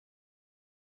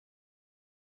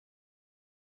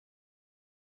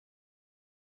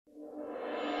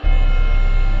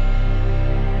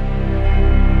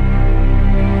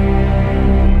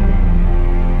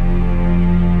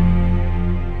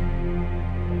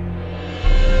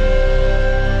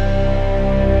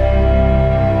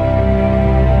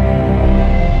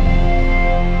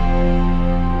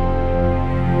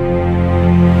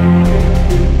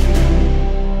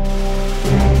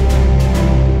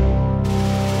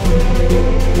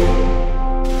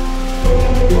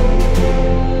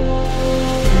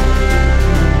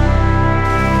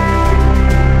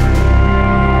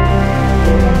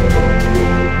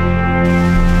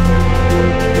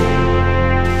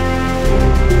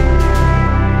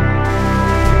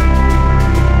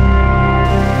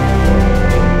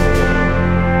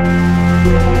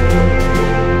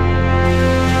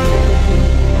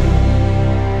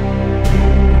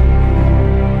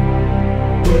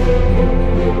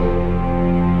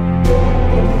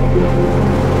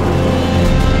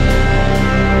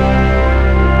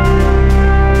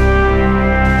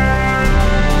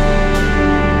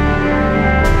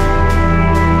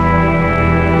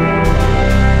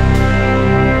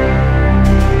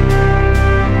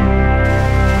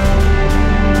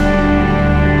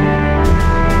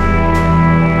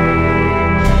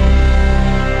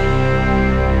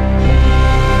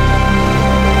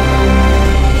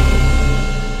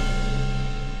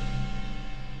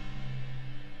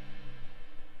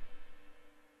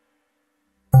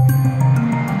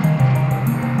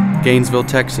Gainesville,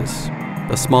 Texas,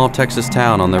 a small Texas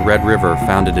town on the Red River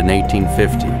founded in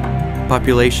 1850.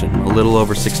 Population a little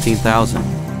over 16,000.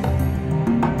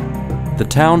 The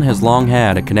town has long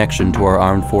had a connection to our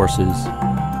armed forces.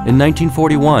 In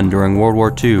 1941, during World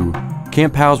War II,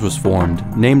 Camp Howes was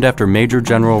formed, named after Major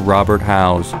General Robert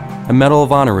Howes, a Medal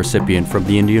of Honor recipient from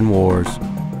the Indian Wars.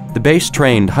 The base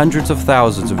trained hundreds of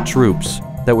thousands of troops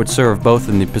that would serve both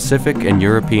in the Pacific and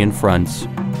European fronts.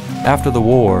 After the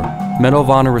war, Medal of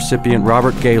Honor recipient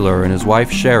Robert Gaylor and his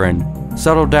wife Sharon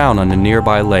settled down on a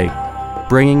nearby lake,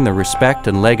 bringing the respect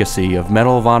and legacy of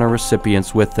Medal of Honor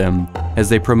recipients with them as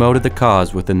they promoted the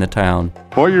cause within the town.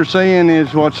 What you're seeing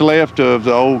is what's left of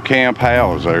the old Camp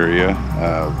Howes area.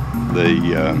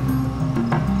 The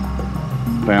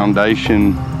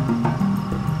foundation,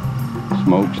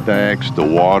 smokestacks, the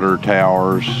water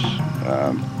towers.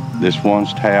 This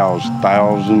once housed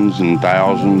thousands and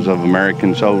thousands of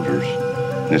American soldiers.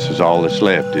 This is all that's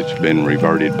left. It's been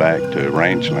reverted back to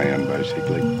ranch land,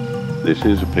 basically. This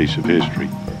is a piece of history.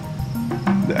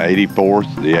 The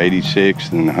 84th, the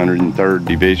 86th, and the 103rd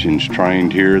Divisions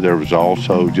trained here. There was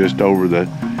also, just over the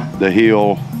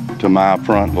hill to my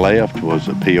front left, was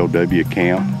a POW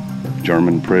camp,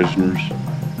 German prisoners.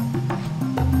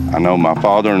 I know my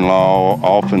father-in-law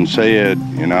often said,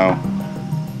 you know,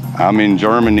 I'm in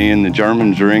Germany and the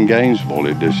Germans are in Gainesville.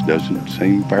 It just doesn't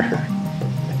seem fair.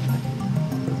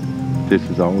 This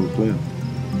is all that's left.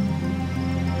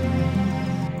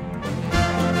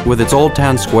 With its old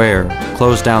town square,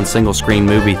 closed down single-screen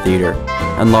movie theater,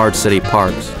 and large city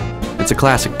parks, it's a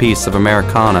classic piece of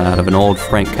Americana out of an old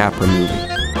Frank Capra movie.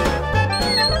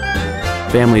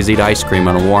 Families eat ice cream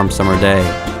on a warm summer day,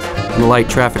 and a light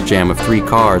traffic jam of 3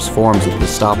 cars forms at the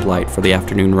stoplight for the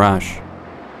afternoon rush.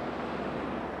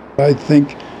 I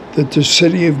think that the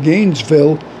city of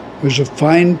Gainesville was a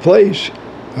fine place.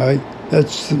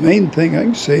 That's the main thing I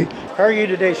can say. How are you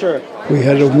today, sir? We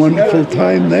had a wonderful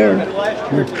time there.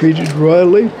 We were treated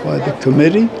royally by the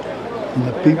committee and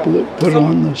the people that put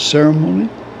on the ceremony.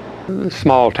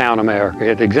 Small town America.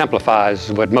 It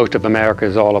exemplifies what most of America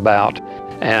is all about.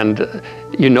 And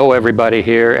you know everybody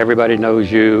here, everybody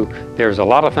knows you. There's a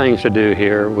lot of things to do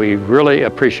here. We really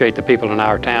appreciate the people in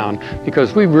our town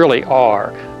because we really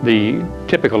are the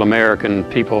typical American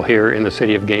people here in the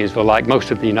city of Gainesville, like most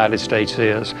of the United States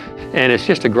is. And it's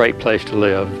just a great place to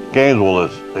live. Gainesville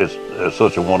is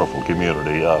such a wonderful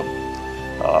community.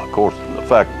 Of course, the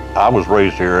fact I was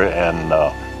raised here and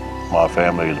my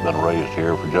family has been raised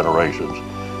here for generations.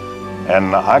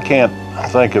 And I can't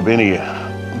think of any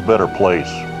better place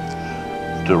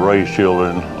to raise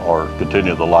children or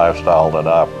continue the lifestyle that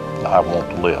I want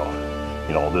to live.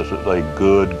 You know, this is a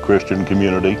good Christian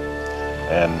community,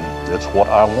 and it's what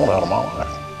I want out of my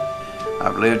life.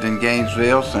 I've lived in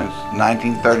Gainesville since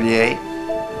 1938.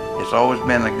 It's always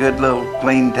been a good little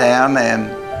clean town, and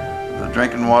the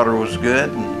drinking water was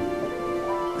good,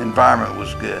 and the environment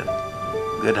was good.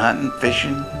 Good hunting,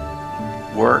 fishing,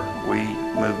 work. We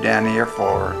moved down here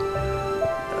for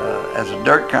as a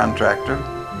dirt contractor,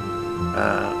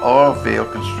 oil field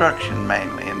construction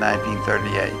mainly in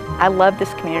 1938. I love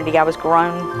this community. I was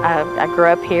grown, I grew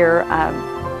up here,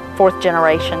 4th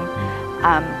generation.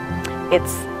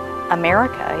 It's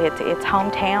America, it's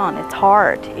hometown, it's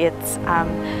heart, it's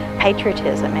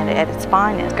patriotism at its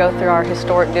finest. Go through our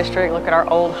historic district, look at our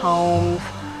old homes,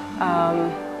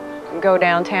 go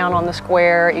downtown on the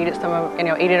square, eat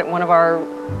at eat at one of our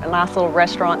nice little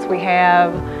restaurants we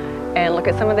have, and look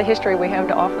at some of the history we have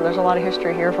to offer. There's a lot of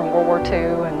history here from World War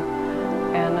II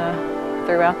and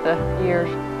throughout the years.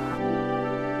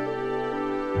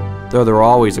 Though there are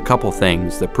always a couple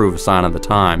things that prove a sign of the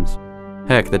times.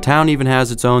 Heck, the town even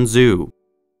has its own zoo.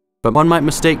 But one might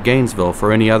mistake Gainesville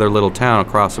for any other little town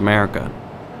across America.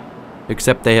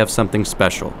 Except they have something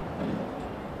special.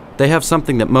 They have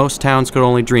something that most towns could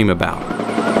only dream about.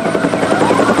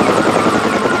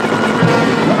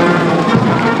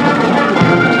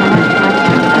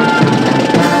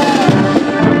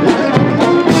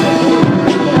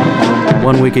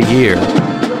 One week a year,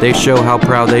 they show how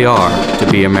proud they are to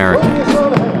be Americans.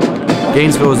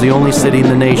 Gainesville is the only city in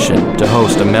the nation to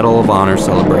host a Medal of Honor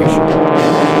celebration.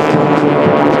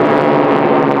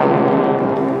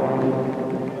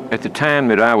 At the time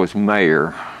that I was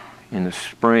mayor, in the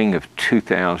spring of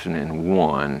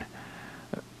 2001,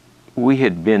 we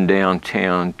had been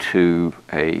downtown to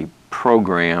a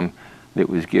program that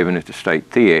was given at the State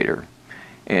Theater.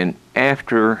 And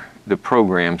after the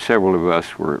program, several of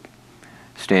us were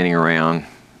standing around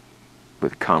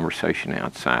with a conversation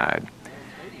outside.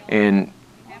 And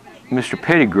Mr.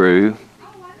 Pettigrew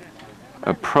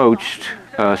approached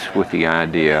us with the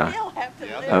idea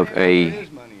of a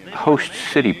host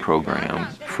city program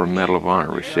for Medal of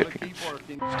Honor recipients.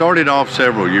 Started off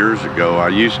several years ago. I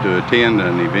used to attend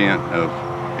an event of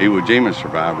Iwo Jima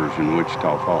survivors in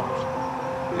Wichita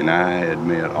Falls. And I had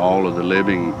met all of the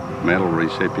living medal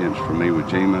recipients from Iwo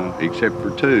Jima except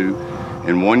for 2.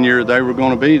 And one year they were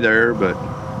going to be there, but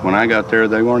when I got there,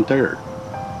 they weren't there.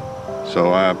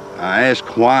 So I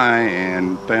asked why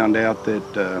and found out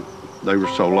that they were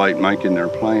so late making their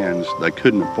plans, they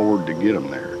couldn't afford to get them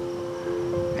there.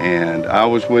 And I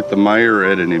was with the mayor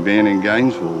at an event in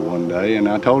Gainesville one day, and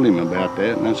I told him about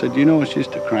that, and I said, you know, it's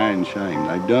just a crying shame.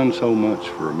 They've done so much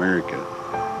for America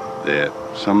that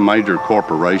some major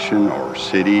corporation or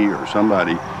city or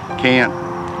somebody can't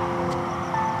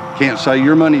say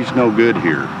your money's no good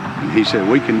here. And he said,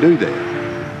 we can do that.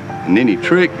 And then he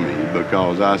tricked me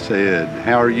because I said,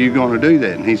 how are you going to do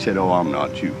that? And he said, oh, I'm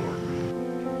not, you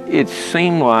are. It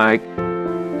seemed like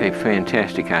a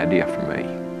fantastic idea for me.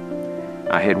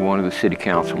 I had one of the city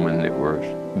councilmen that were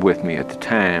with me at the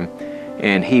time,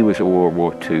 and he was a World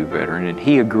War II veteran, and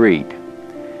he agreed.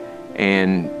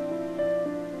 And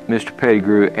Mr.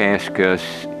 Pettigrew asked us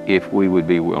if we would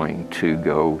be willing to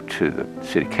go to the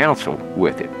city council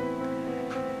with it.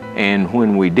 And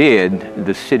when we did,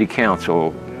 the city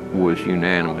council was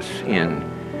unanimous in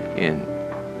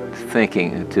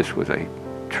thinking that this was a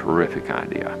terrific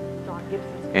idea.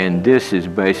 And this is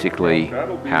basically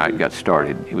how it got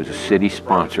started. It was a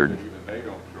city-sponsored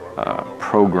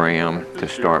program to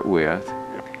start with.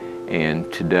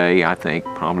 And today, I think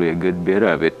probably a good bit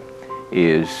of it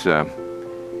is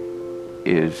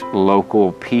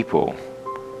local people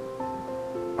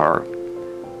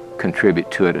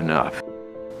contribute to it enough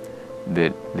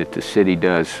that the city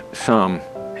does some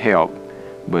help,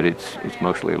 but it's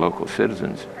mostly local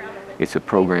citizens. It's a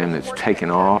program that's taken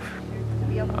off.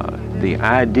 The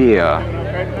idea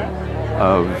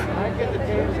of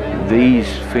these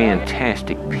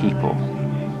fantastic people,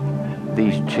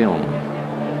 these gentlemen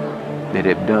that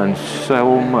have done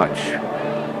so much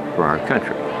for our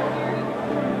country,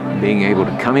 being able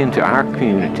to come into our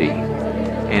community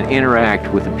and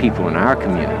interact with the people in our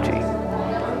community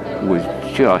was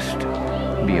just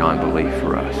beyond belief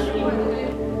for us.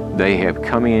 They have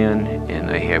come in and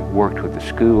they have worked with the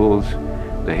schools,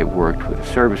 they have worked with the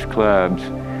service clubs,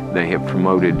 they have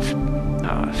promoted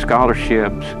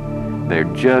scholarships. They're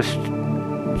just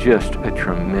a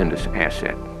tremendous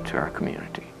asset to our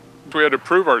community. We had to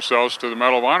prove ourselves to the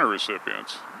Medal of Honor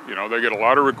recipients. You know, they get a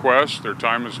lot of requests, their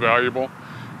time is valuable.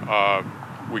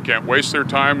 We can't waste their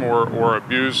time or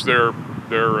abuse their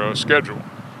schedule.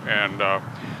 And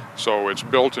so it's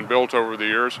built and built over the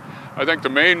years. I think the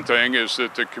main thing is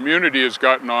that the community has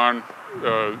gotten on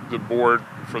the board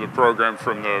for the program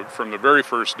from the very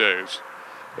first days.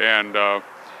 And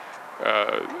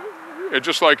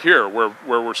just like here, where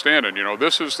we're standing, you know,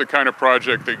 this is the kind of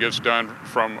project that gets done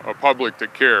from a public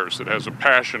that cares, that has a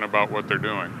passion about what they're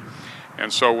doing.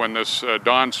 And so when this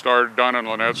Don and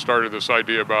Lynette started this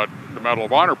idea about the Medal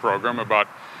of Honor program, about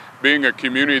being a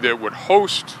community that would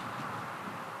host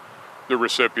the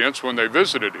recipients when they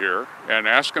visited here and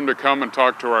ask them to come and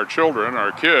talk to our children,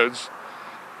 our kids,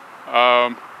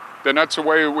 then that's a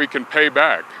way we can pay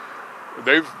back.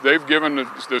 They've given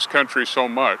this country so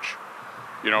much.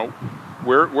 You know,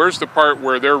 where's the part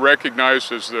where they're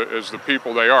recognized as the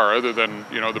people they are, other than,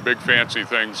 you know, the big fancy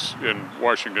things in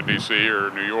Washington, D.C.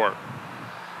 or New York?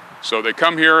 So they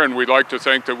come here, and we'd like to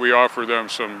think that we offer them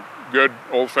some good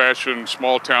old-fashioned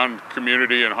small-town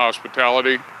community and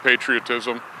hospitality,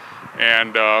 patriotism,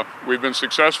 and we've been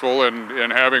successful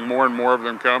in having more and more of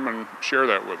them come and share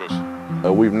that with us.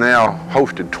 We've now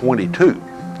hosted 22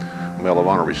 Medal of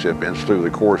Honor recipients through the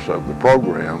course of the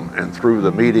program, and through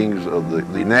the meetings of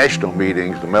the national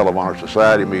meetings, the Medal of Honor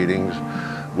Society meetings.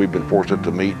 We've been fortunate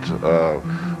to meet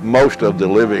most of the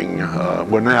living,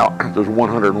 well, now there's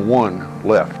 101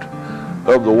 left.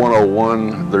 Of the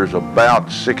 101, there's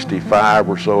about 65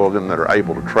 or so of them that are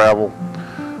able to travel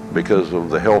because of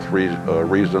the health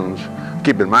reasons.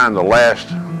 Keep in mind, the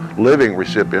last living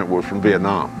recipient was from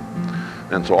Vietnam.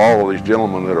 And so all of these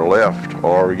gentlemen that are left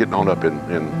are getting on up in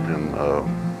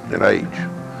age.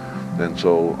 And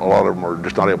so a lot of them are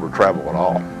just not able to travel at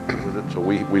all. So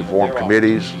we form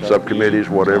committees, subcommittees,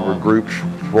 whatever, groups,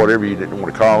 whatever you didn't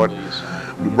want to call it.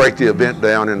 We break the event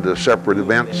down into separate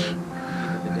events.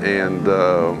 And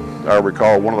I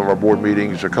recall one of our board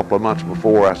meetings a couple of months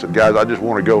before, I said, guys, I just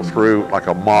want to go through like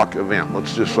a mock event.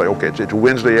 Let's just say, okay, it's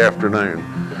Wednesday afternoon.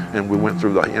 And we went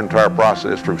through the entire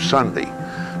process through Sunday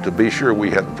to be sure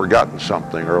we hadn't forgotten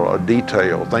something, or a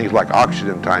detail, things like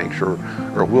oxygen tanks or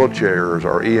wheelchairs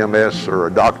or EMS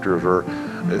or doctors or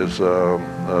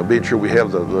being sure we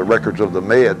have the records of the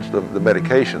meds, the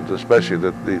medications, especially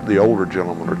that the older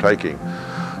gentlemen are taking.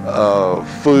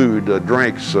 Food,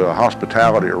 drinks,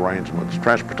 hospitality arrangements,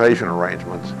 transportation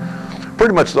arrangements,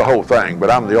 pretty much the whole thing.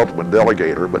 But I'm the ultimate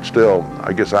delegator, but still,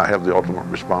 I guess I have the ultimate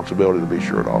responsibility to be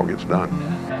sure it all gets done.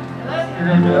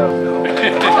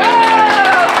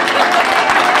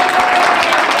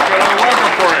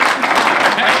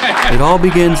 It all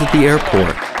begins at the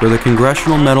airport, where the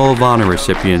Congressional Medal of Honor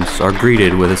recipients are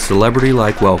greeted with a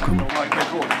celebrity-like welcome.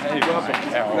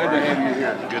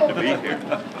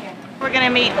 We're going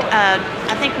to meet,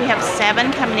 I think we have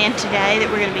 7 coming in today that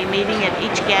we're going to be meeting at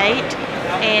each gate,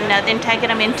 and then taking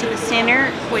them into the center,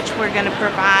 which we're going to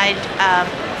provide,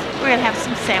 we're going to have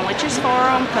some sandwiches for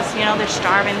them, because, you know, they're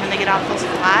starving when they get off those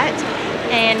flights,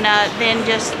 and then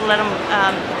just let them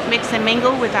mix and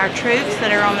mingle with our troops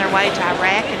that are on their way to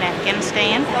Iraq and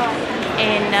Afghanistan,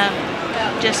 and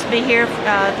just be here.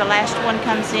 The last one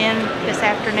comes in this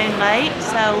afternoon late,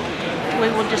 so we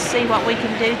will just see what we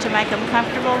can do to make them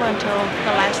comfortable until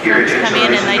the last ones come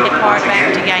in and they depart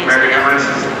back to Gainesville.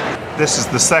 This is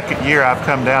the 2nd year I've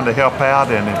come down to help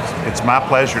out, and it's my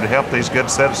pleasure to help these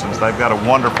good citizens. They've got a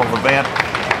wonderful event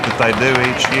that they do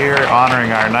each year,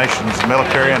 honoring our nation's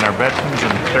military and our veterans,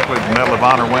 and particularly the Medal of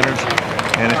Honor winners.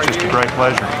 And it's just a great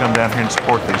pleasure to come down here and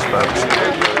support these folks.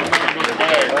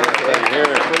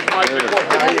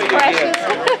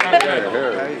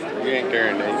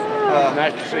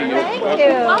 Nice to see you. Thank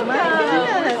you.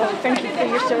 Thank you for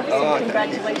your service and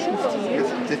congratulations to you.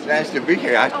 It's nice to be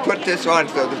here. I put this on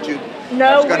so that you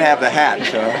I was going to have the hat,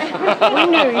 so. We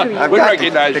knew you. I've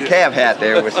got the cab hat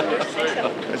there.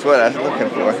 That's what I was looking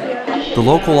for. The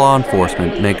local law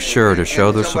enforcement makes sure to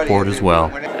show their support as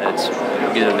well. It's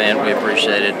a good event. We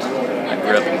appreciate it. I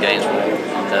grew up in Gainesville,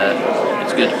 and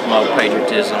it's good to promote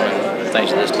patriotism and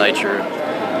things of this nature,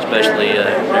 especially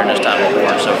during this time of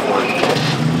war and so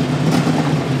forth.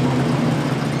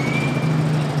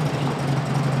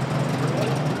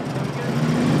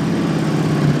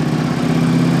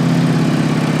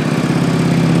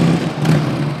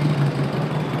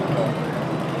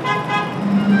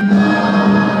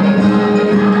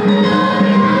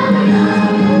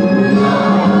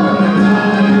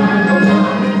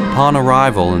 Upon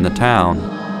arrival in the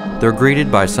town, they're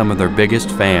greeted by some of their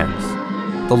biggest fans,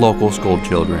 the local school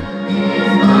children.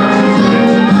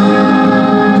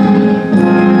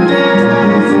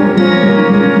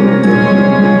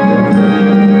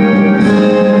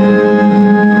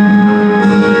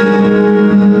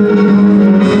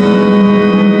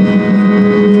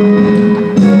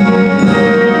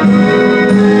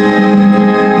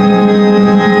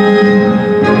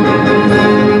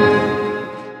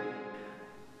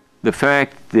 The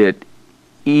fact that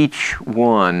each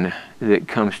one that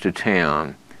comes to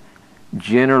town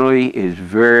generally is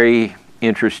very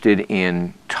interested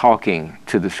in talking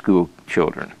to the school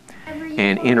children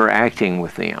and interacting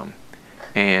with them,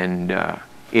 and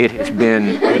it has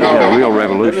been a real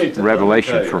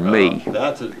revelation for me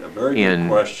in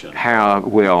how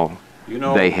well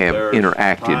they have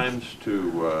interacted,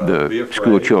 the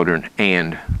school children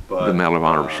and the Medal of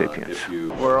Honor recipients.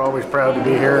 We're always proud to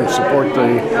be here and support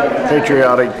the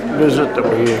patriotic visit that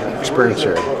we experience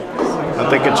here. I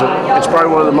think it's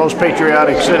probably one of the most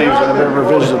patriotic cities I've ever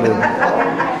visited.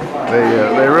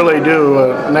 They really do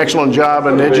an excellent job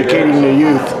in educating the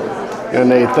youth, and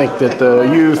they think that the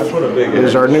youth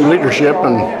is our new leadership,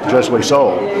 and justly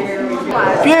so.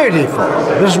 Beautiful.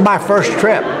 This is my first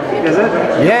trip. Is it?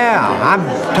 Yeah, I'm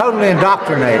totally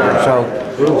indoctrinated, so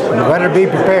you better be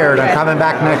prepared. I'm coming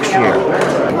back next year.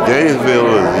 Gainesville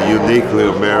is a uniquely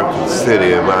American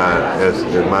city, in my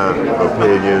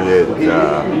opinion. It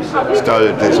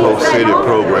started this whole city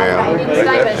program,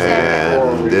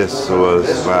 and this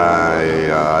was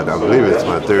I believe it's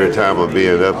my 3rd time of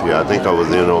being up here. I think I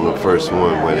was in on the first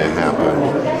one when it happened,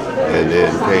 and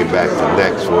then came back the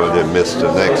next one and missed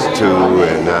the next 2,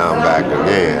 and now I'm back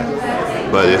again.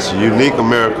 But it's a unique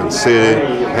American city,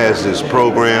 has this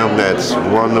program that's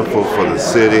wonderful for the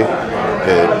city.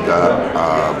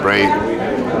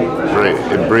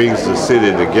 It brings the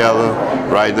city together.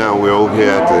 Right now we're over here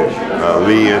at the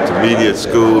Lee Intermediate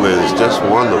School, and it's just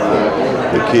wonderful.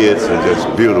 The kids are just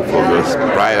beautiful, just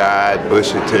bright-eyed,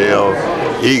 bushy-tailed,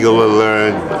 eager to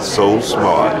learn, but so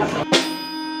smart.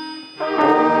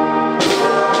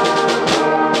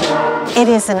 It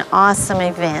is an awesome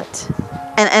event.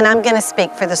 And I'm going to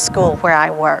speak for the school where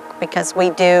I work, because we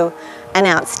do an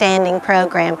outstanding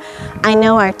program. I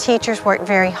know our teachers work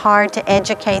very hard to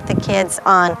educate the kids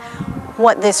on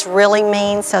what this really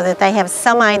means, so that they have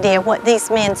some idea what these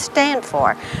men stand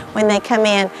for when they come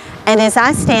in. And as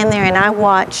I stand there and I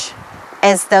watch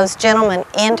as those gentlemen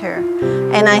enter,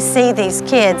 and I see these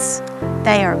kids,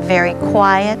 they are very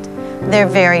quiet, they're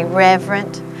very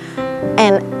reverent,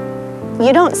 and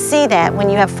you don't see that when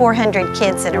you have 400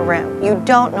 kids in a room. You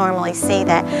don't normally see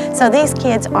that. So these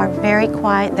kids are very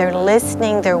quiet, they're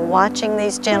listening, they're watching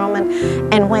these gentlemen,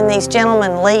 and when these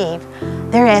gentlemen leave,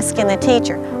 they're asking the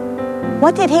teacher,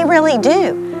 what did he really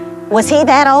do? Was he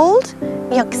that old?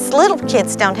 You know, 'cause little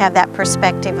kids don't have that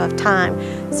perspective of time.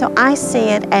 So I see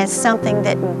it as something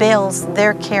that builds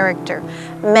their character,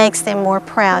 makes them more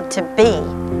proud to be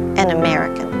an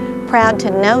American, proud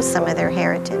to know some of their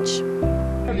heritage.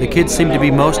 The kids seem to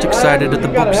be most excited at the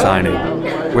book signing,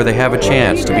 where they have a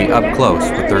chance to be up close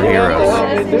with their heroes.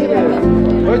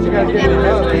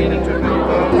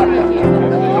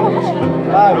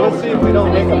 Let's see if we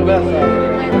don't make a mess out of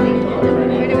it.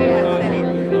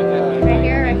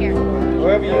 Right here.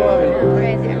 Wherever you want it.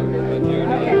 Right there.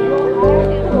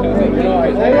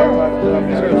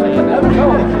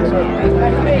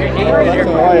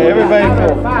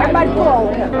 Everybody pull.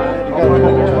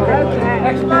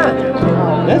 Next month.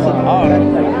 This is hard.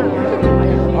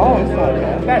 Oh, it's not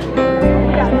bad. We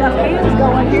got enough hands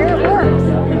going here, it works.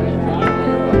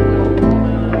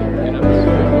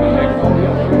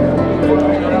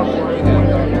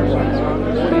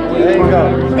 There you go.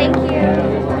 Thank you.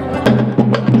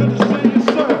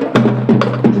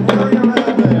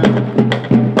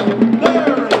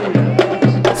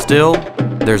 Still,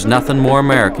 there's nothing more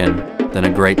American than a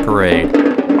great parade.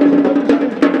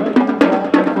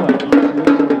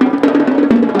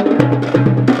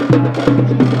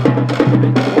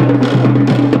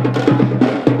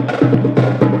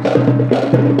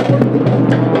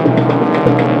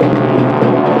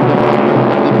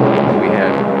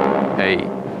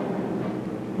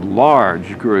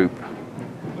 Large group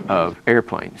of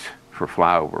airplanes for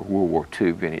flyover, World War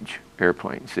II vintage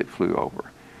airplanes that flew over.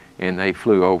 And they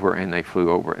flew over and they flew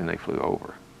over and they flew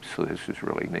over. So this was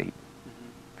really neat.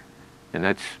 And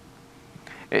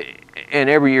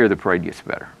every year the parade gets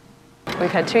better.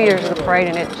 We've had 2 years of the parade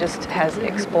and it just has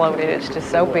exploded. It's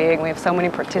just so big. We have so many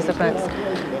participants.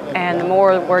 And the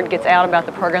more word gets out about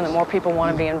the program, the more people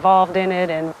want to be involved in it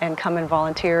and come and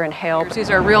volunteer and help.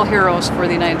 These are real heroes for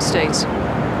the United States.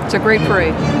 It's a great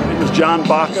parade. It was John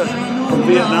Baca from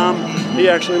Vietnam. He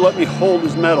actually let me hold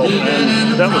his medal,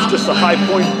 and that was just a high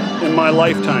point in my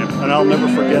lifetime, and I'll never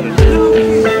forget it.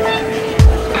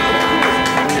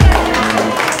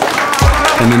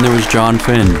 And then there was John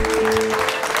Finn.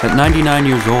 At 99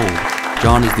 years old,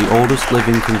 John is the oldest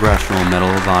living Congressional Medal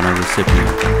of Honor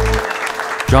recipient.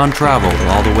 John traveled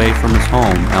all the way from his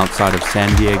home outside of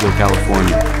San Diego,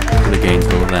 California, for the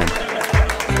Gainesville event.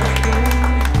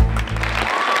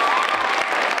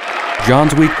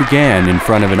 John's week began in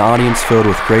front of an audience filled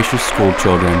with gracious school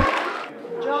children.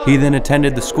 He then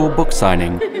attended the school book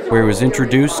signing, where he was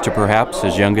introduced to perhaps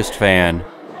his youngest fan.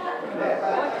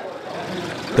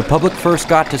 The public first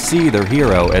got to see their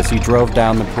hero as he drove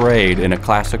down the parade in a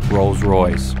classic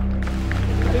Rolls-Royce.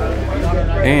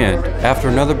 And after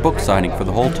another book signing for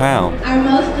the whole town, our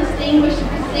most distinguished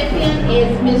recipient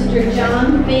is Mr.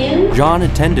 John Finn. John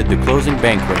attended the closing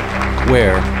banquet,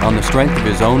 where, on the strength of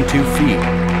his own 2 feet,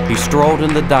 he strolled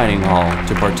in the dining hall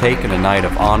to partake in a night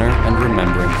of honor and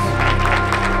remembrance.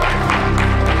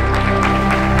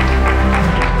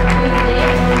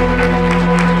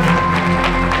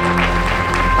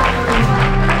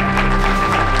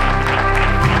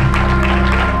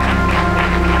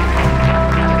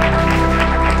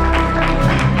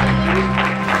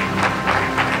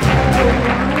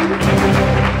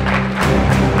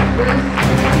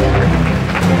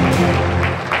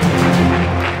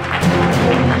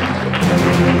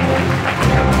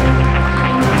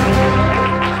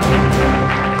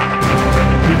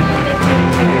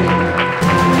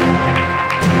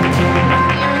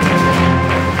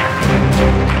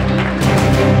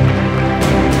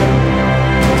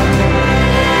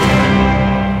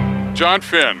 John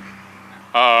Finn,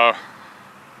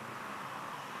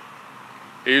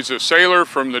 he's a sailor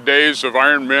from the days of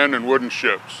iron men and wooden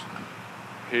ships.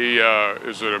 He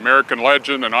is an American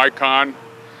legend, an icon.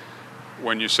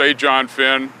 When you say John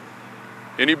Finn,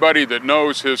 anybody that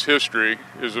knows his history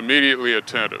is immediately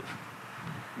attentive.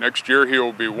 Next year he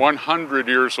will be 100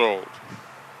 years old.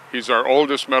 He's our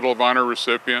oldest Medal of Honor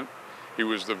recipient. He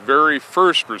was the very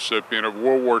first recipient of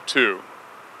World War II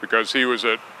because he was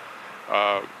at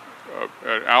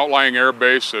an outlying air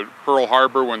base at Pearl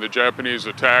Harbor when the Japanese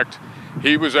attacked.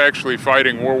 He was actually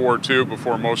fighting World War II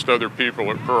before most other people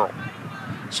at Pearl.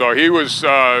 So he was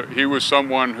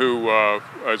someone who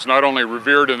is not only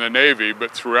revered in the Navy,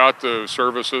 but throughout the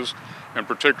services, and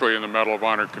particularly in the Medal of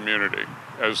Honor community.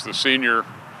 As the senior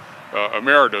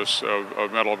emeritus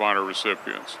of Medal of Honor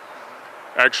recipients.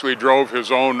 Actually drove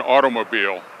his own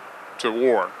automobile to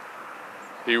war.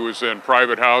 He was in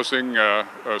private housing,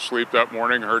 asleep that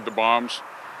morning, heard the bombs,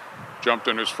 jumped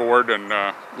in his Ford,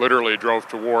 and literally drove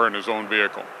to war in his own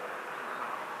vehicle.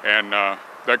 And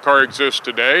that car exists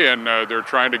today, and they're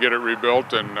trying to get it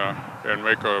rebuilt and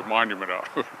make a monument out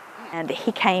of it. And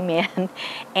he came in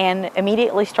and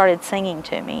immediately started singing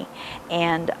to me,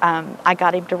 and I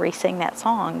got him to re-sing that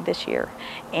song this year.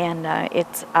 And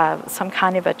it's some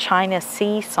kind of a China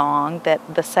Sea song that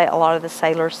a lot of the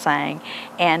sailors sang,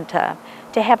 and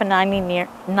to have a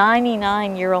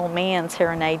 99-year-old man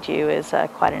serenade you is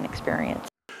quite an experience.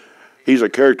 He's a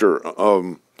character.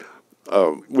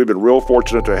 We've been real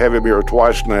fortunate to have him here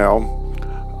twice now.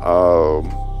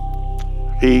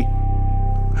 He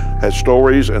has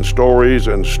stories and stories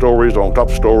and stories on top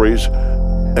of stories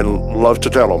and loves to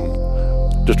tell them.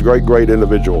 Just a great, great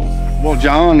individual. Well,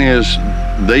 John is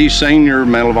the senior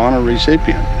Medal of Honor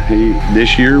recipient.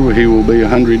 This year he will be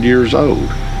 100 years old.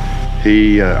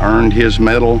 He earned his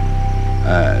medal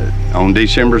on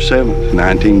December 7th,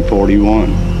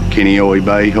 1941, Kaneohe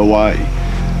Bay, Hawaii.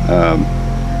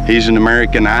 He's an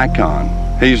American icon.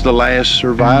 He's the last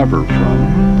survivor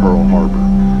from Pearl Harbor.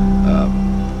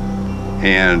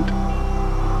 And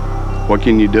what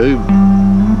can you do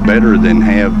better than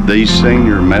have the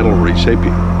senior medal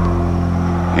recipient?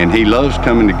 And he loves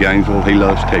coming to Gainesville. He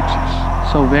loves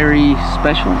Texas. So very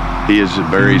special? He is a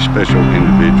very special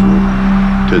individual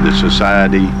to the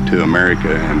society, to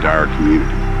America, and to our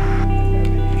community.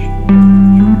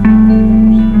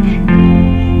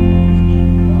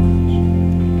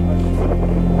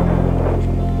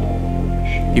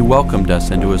 He welcomed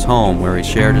us into his home where he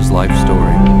shared his life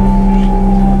story.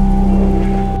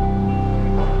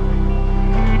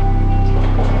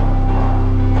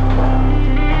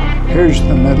 Here's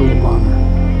the Medal of Honor.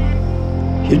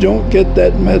 You don't get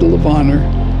that Medal of Honor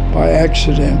by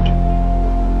accident.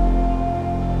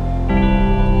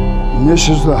 And this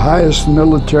is the highest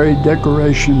military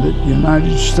decoration that the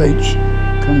United States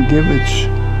can give its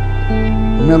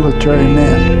military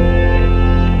men.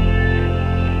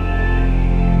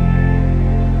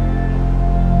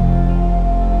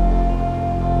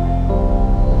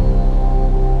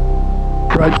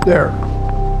 Right there.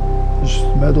 This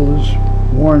medal is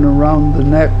worn around the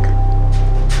neck.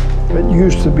 It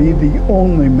used to be the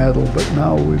only medal, but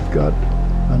now we've got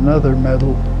another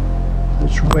medal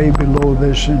that's way below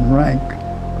this in rank,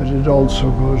 but it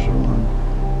also goes around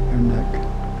your neck.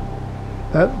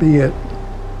 That be it.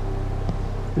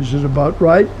 Is it about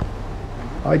right?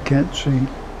 I can't see.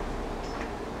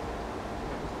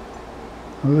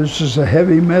 Well, this is a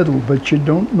heavy medal, but you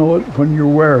don't know it when you're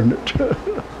wearing it.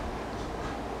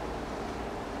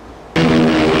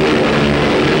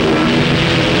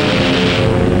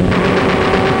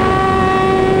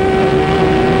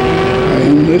 I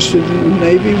enlisted in the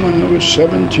Navy when I was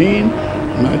 17,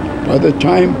 and by the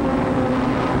time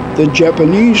the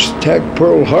Japanese attacked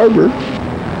Pearl Harbor,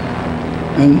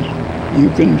 and you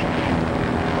can,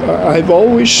 I've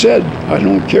always said, I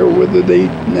don't care whether they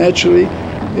naturally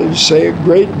say a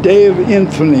great day of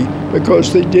infamy,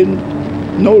 because they didn't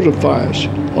notify us.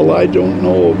 Well, I don't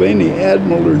know of any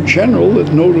admiral or general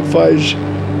that notifies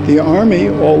the Army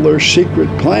all their secret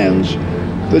plans.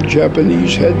 The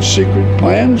Japanese had secret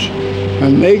plans,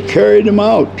 and they carried them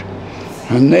out,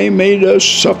 and they made us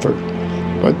suffer.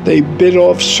 But they bit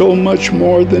off so much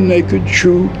more than they could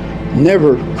chew.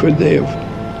 Never could they have,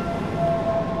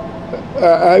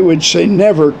 I would say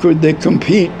never could they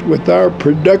compete with our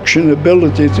production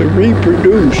ability to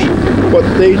reproduce what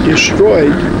they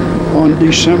destroyed on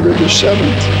December the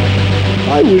 7th.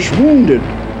 I was wounded,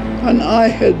 and I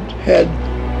had had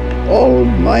all of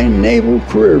my naval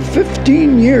career,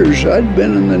 15 years I'd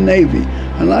been in the Navy,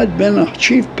 and I'd been a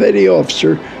chief petty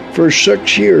officer for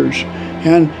 6 years.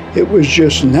 And it was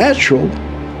just natural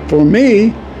for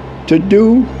me to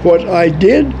do what I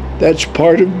did. That's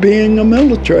part of being a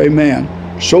military man.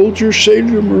 Soldier,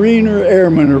 sailor, marine, or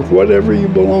airman, or whatever you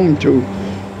belong to.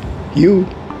 You,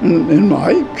 in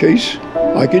my case,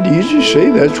 I could easily say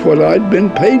that's what I'd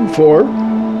been paid for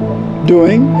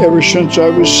doing ever since I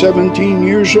was 17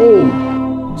 years old.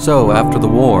 So, after the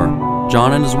war,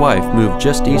 John and his wife moved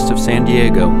just east of San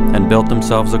Diego and built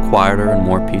themselves a quieter and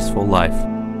more peaceful life.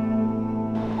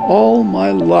 All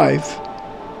my life,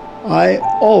 I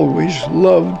always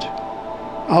loved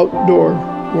outdoor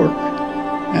work.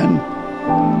 And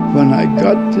when I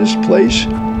got this place,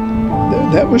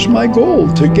 that was my goal,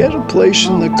 to get a place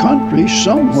in the country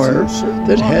somewhere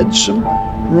that had some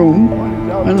room.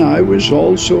 And I was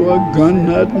also a gun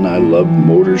nut, and I loved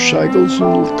motorcycles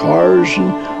and cars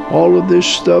and all of this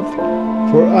stuff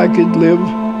for I could live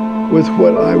with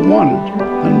what I wanted.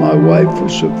 And my wife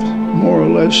was of more or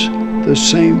less the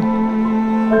same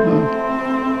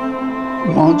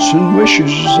wants and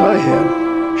wishes as I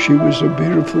had. She was a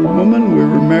beautiful woman. We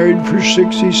were married for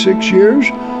 66 years.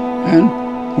 And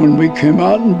when we came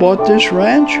out and bought this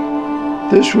ranch,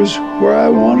 this was where I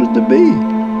wanted to be,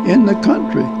 in the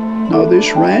country. Now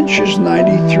this ranch is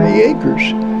 93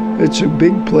 acres. It's a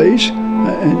big place,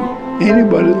 and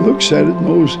anybody that looks at it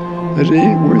knows that it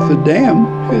ain't worth a damn.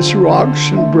 It's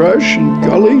rocks and brush and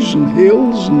gullies and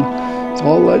hills and it's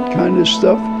all that kind of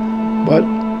stuff. But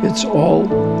it's all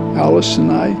Alice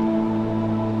and I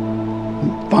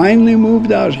finally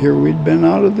moved out here. We'd been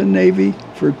out of the Navy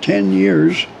for 10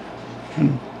 years,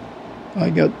 and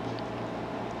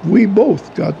we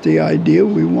both got the idea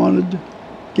we wanted to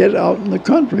get out in the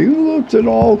country. We looked at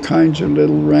all kinds of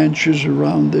little ranches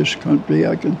around this country.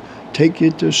 I can take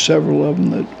you to several of them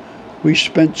that we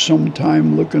spent some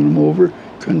time looking them over,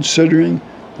 considering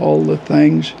all the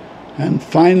things. And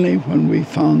finally, when we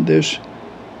found this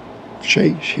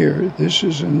chase here, this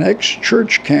is an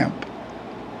ex-church camp.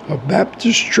 A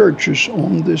Baptist church has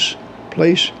owned this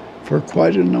place for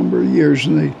quite a number of years,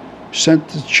 and they sent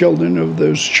the children of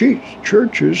those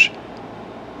churches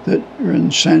that are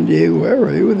in San Diego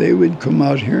area, they would come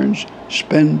out here and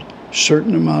spend a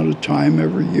certain amount of time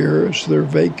every year as their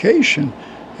vacation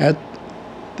at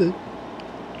the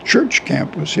church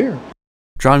camp was here.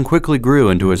 John quickly grew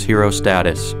into his hero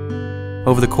status.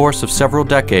 Over the course of several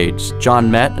decades,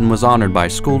 John met and was honored by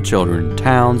school children,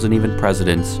 towns, and even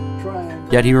presidents.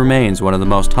 Yet he remains one of the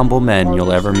most humble men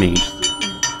you'll ever meet.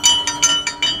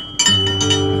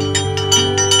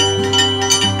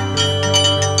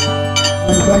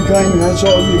 That's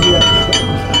all you get.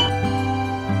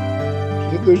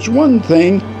 There's one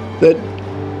thing that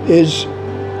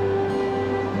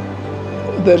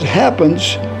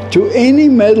happens to any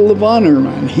Medal of Honor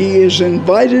man. He is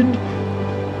invited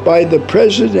by the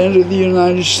President of the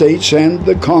United States and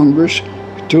the Congress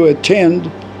to attend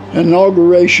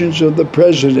inaugurations of the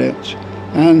presidents.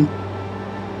 And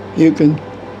you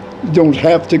don't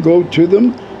have to go to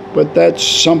them, but that's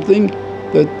something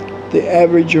that the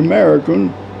average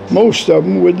American, most of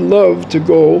them would love to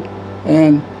go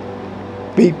and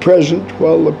be present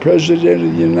while the President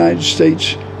of the United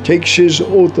States takes his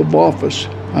oath of office.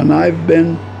 And I've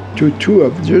been to two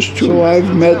of them, just two. So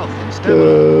I've met,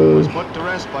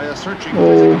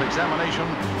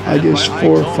 I guess 4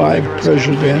 or 5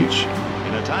 presidents.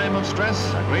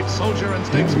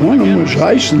 One of them was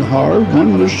Eisenhower,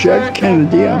 one was Jack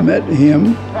Kennedy. I met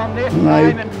him, and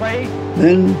I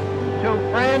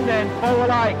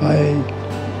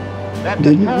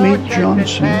didn't meet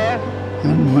Johnson.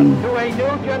 And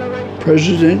when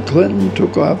President Clinton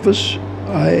took office,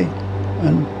 I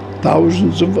and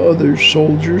thousands of other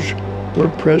soldiers were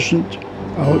present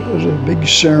out at a big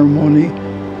ceremony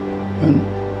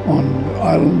on the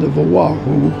island of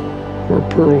Oahu, where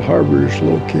Pearl Harbor is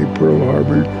located. Pearl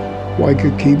Harbor,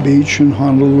 Waikiki Beach, and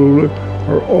Honolulu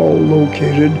are all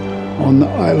located on the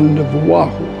island of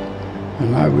Oahu.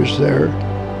 And I was there,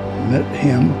 met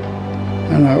him,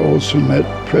 and I also met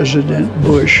President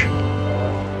Bush,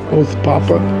 both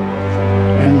Papa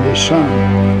and the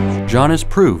son. John is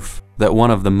proof that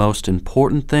one of the most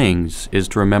important things is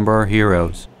to remember our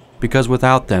heroes, because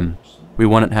without them, we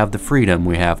wouldn't have the freedom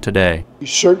we have today. We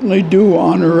certainly do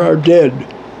honor our dead,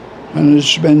 and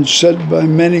it's been said by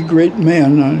many great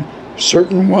men,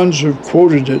 certain ones have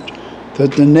quoted it,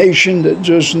 that the nation that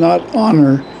does not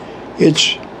honor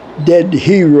its dead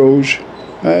heroes,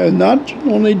 not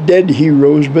only dead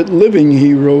heroes, but living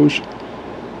heroes,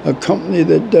 a company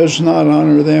that does not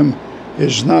honor them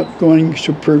is not going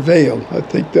to prevail. I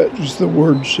think that is the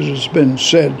words that has been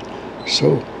said.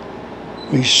 So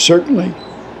we certainly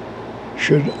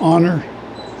should honor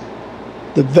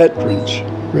the veterans,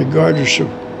 regardless of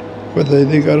whether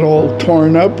they got all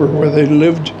torn up or whether they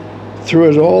lived through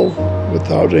it all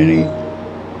without any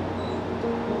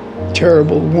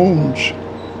terrible wounds.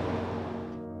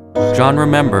 John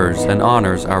remembers and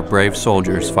honors our brave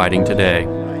soldiers fighting today.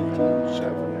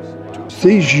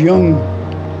 These young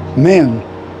men,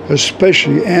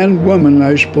 especially, and women,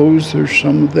 I suppose there's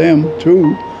some of them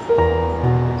too,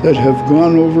 that have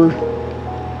gone over,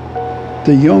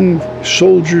 the young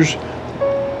soldiers,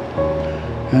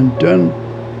 and done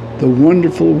the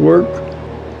wonderful work,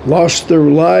 lost their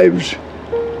lives.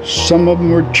 Some of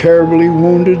them were terribly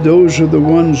wounded. Those are the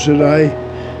ones that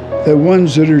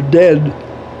are dead.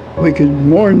 We can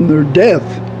mourn their death,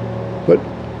 but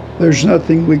there's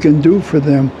nothing we can do for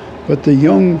them. But the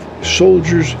young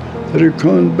soldiers that are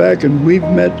coming back, and we've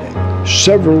met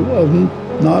several of them,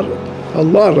 not a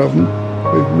lot of them,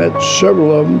 we've met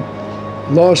several of them,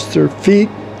 lost their feet,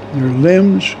 their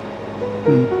limbs,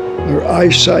 and their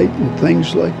eyesight and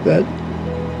things like that.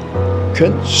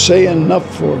 Can't say enough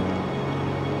for it.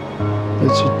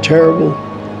 It's a terrible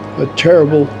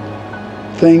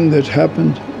thing that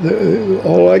happened.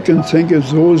 All I can think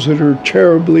is those that are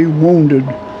terribly wounded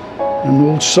and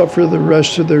will suffer the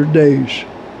rest of their days.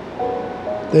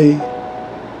 They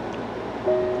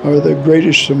are the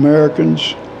greatest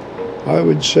Americans, I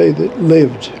would say, that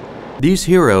lived. These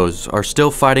heroes are still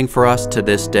fighting for us to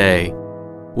this day.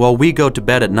 While we go to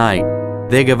bed at night,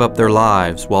 they give up their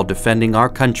lives while defending our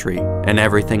country and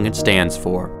everything it stands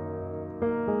for.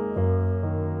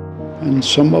 And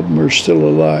some of them are still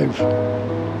alive.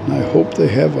 And I hope they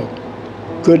have a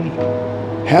good,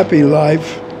 happy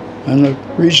life and a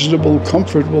reasonable,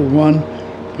 comfortable one.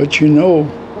 But you know,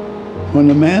 when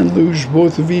a man loses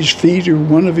both of his feet or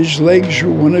one of his legs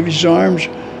or one of his arms,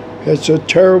 it's a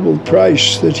terrible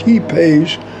price that he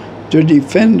pays to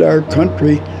defend our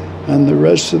country and the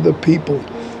rest of the people.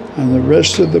 And the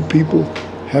rest of the people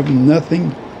have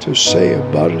nothing to say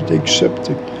about it except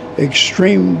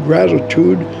extreme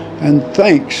gratitude and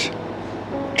thanks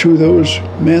to those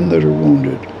men that are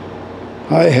wounded.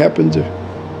 I happen to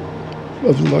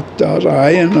have lucked out,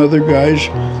 I and other guys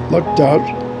lucked out.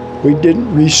 We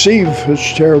didn't receive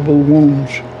such terrible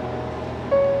wounds.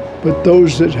 But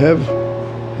those that have,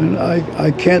 and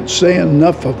I can't say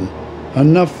enough of them,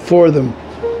 enough for them.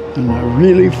 And I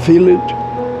really feel it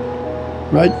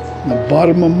right in the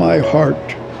bottom of my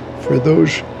heart for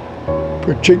those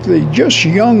particularly just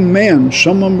young men.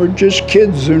 Some of them are just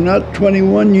kids. They're not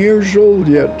 21 years old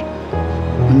yet.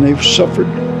 And they've suffered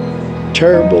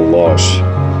terrible loss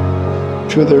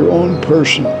to their own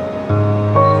person.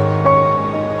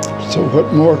 So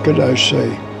what more could I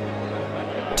say?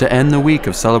 To end the week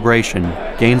of celebration,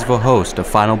 Gainesville hosts a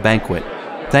final banquet,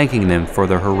 thanking them for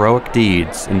their heroic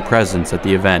deeds and presence at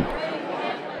the event.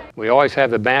 We always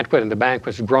have the banquet, and the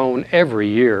banquet's grown every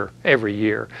year. We have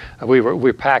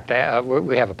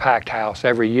a packed house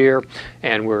every year,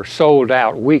 and we're sold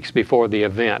out weeks before the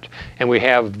event. And we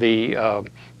have the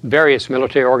various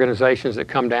military organizations that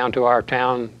come down to our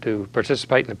town to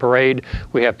participate in the parade.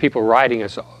 We have people writing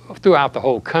us throughout the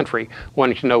whole country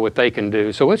wanting to know what they can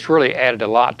do. So it's really added a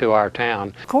lot to our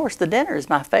town. Of course, the dinner is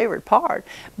my favorite part,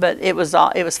 but it was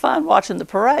fun watching the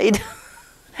parade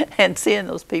and seeing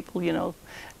those people, you know.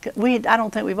 I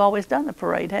don't think we've always done the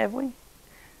parade, have we?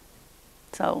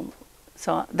 So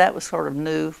that was sort of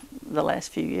new the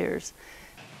last few years.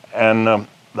 And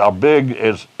our big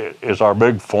is our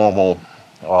big formal,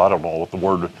 I don't know what the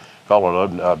word to call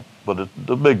it, but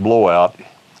the big blowout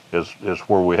is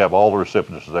where we have all the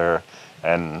recipients there,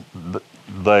 and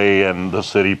they and the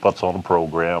city puts on a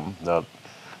program,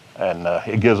 and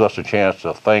it gives us a chance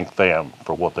to thank them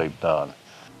for what they've done.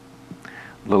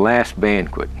 The last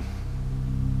banquet,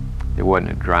 there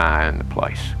wasn't a dry eye in the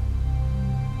place.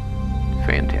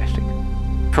 Fantastic.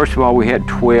 First of all, we had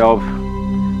 12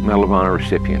 Medal of Honor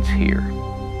recipients here.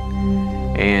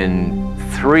 And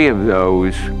 3 of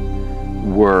those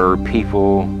were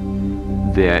people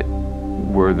that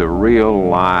were the real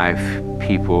life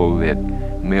people that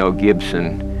Mel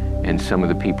Gibson and some of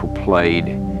the people played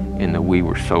in the We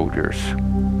Were Soldiers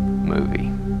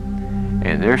movie.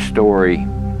 And their story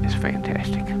is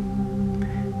fantastic.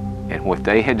 And what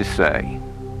they had to say,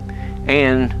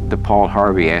 and the Paul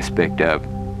Harvey aspect of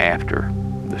after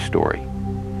the story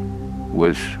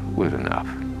was enough.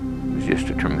 It was just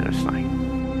a tremendous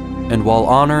thing. And while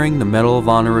honoring the Medal of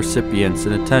Honor recipients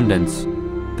in attendance,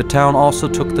 the town also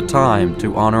took the time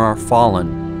to honor our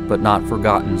fallen but not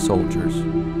forgotten soldiers.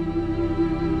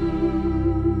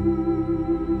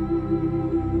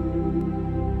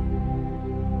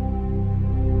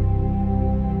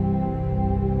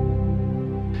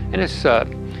 And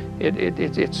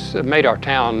it's made our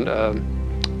town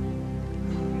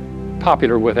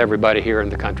popular with everybody here in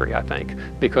the country, I think,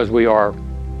 because we are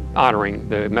honoring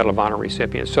the Medal of Honor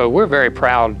recipients. So we're very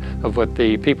proud of what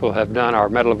the people have done. Our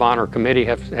Medal of Honor committee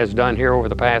has done here over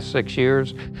the past 6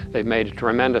 years. They've made a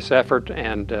tremendous effort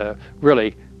and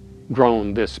really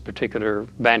grown this particular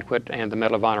banquet and the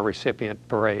Medal of Honor recipient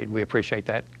parade. We appreciate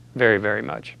that very, very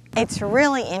much. It's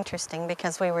really interesting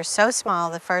because we were so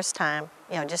small the first time,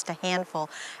 you know, just a handful,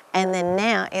 and then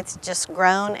now it's just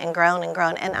grown and grown and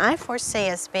grown. And I foresee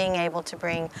us being able to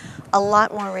bring a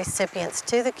lot more recipients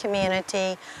to the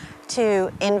community, to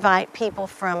invite people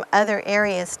from other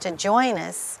areas to join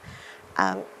us.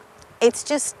 It's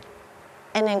just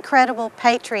an incredible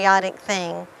patriotic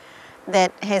thing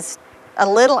that has a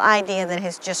little idea that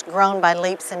has just grown by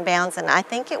leaps and bounds, and I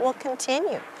think it will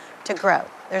continue to grow.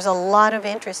 There's a lot of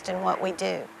interest in what we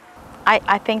do.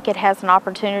 I think it has an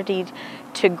opportunity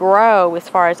to grow as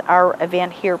far as our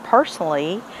event here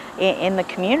personally in the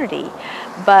community,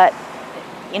 but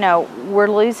you know, we're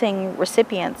losing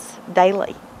recipients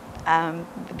daily.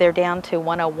 They're down to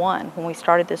 101. When we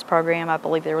started this program, I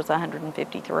believe there was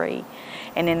 153,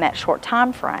 and in that short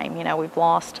time frame, you know, we've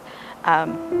lost at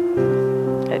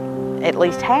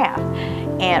least half,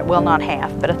 and well, not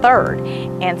half, but a third.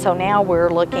 And so now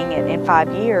we're looking at, in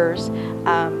 5 years,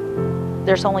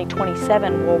 there's only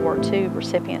 27 World War II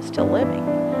recipients still living.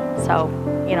 So,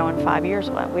 you know, in 5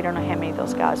 years, we don't know how many of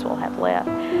those guys we'll have left.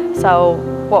 So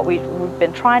what we've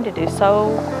been trying to do so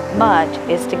much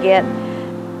is to get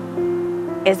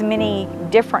as many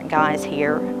different guys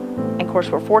here. And of course,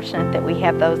 we're fortunate that we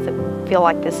have those that feel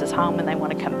like this is home and they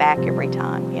want to come back every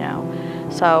time, you know.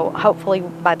 So hopefully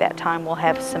by that time we'll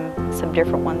have some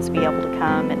different ones be able to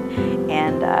come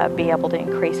and be able to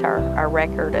increase our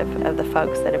record of the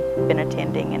folks that have been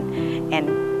attending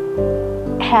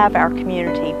and have our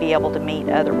community be able to meet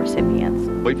other recipients.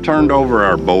 We've turned over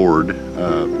our board.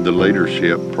 The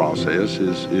leadership process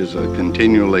is a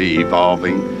continually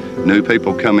evolving. New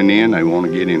people coming in, they want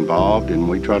to get involved, and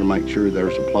we try to make sure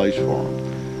there's a place for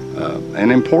them,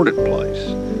 an important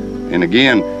place. And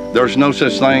again, there's no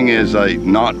such thing as a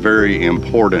not very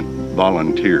important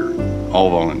volunteer. All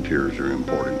volunteers are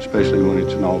important, especially when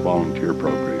it's an all-volunteer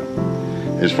program.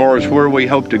 As far as where we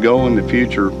hope to go in the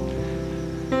future,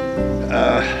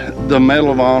 the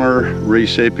Medal of Honor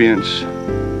recipients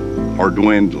are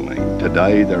dwindling.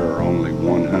 Today there are only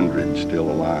 100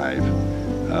 still alive.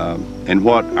 And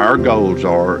what our goals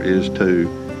are is to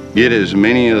get as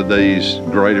many of these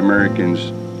great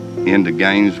Americans into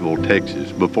Gainesville,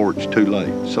 Texas before it's too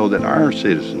late, so that our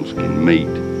citizens can meet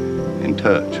and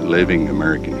touch living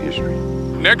American history.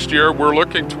 Next year, we're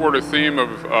looking toward a theme of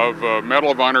Medal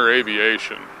of Honor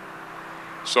aviation.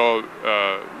 So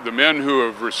the men who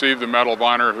have received the Medal of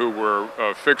Honor who were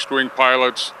fixed-wing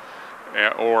pilots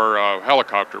or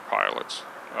helicopter pilots.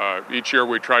 Each year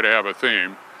we try to have a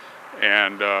theme,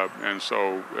 and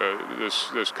so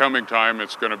this coming time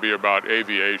it's going to be about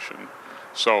aviation.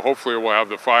 So hopefully we'll have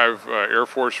the 5 Air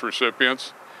Force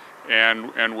recipients,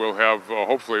 and we'll have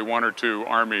hopefully 1 or 2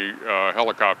 Army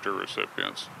helicopter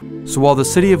recipients. So while the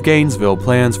city of Gainesville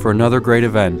plans for another great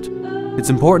event, it's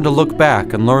important to look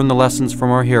back and learn the lessons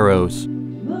from our heroes.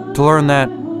 To learn that,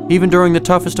 even during the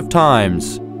toughest of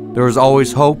times, there is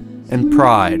always hope and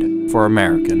pride for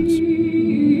Americans.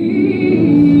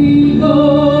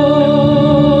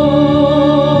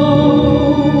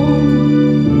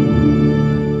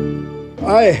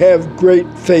 I have great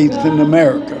faith in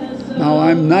America. Now,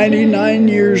 I'm 99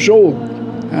 years old,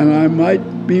 and I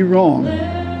might be wrong,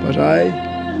 but I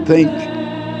think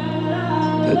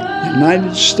that the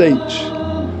United States,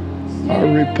 our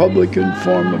Republican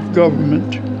form of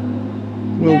government,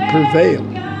 will prevail,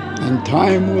 and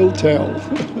time will tell.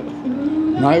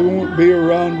 And I won't be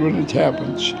around when it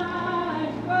happens.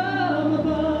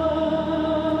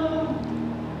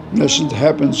 Unless it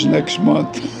happens next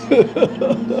month.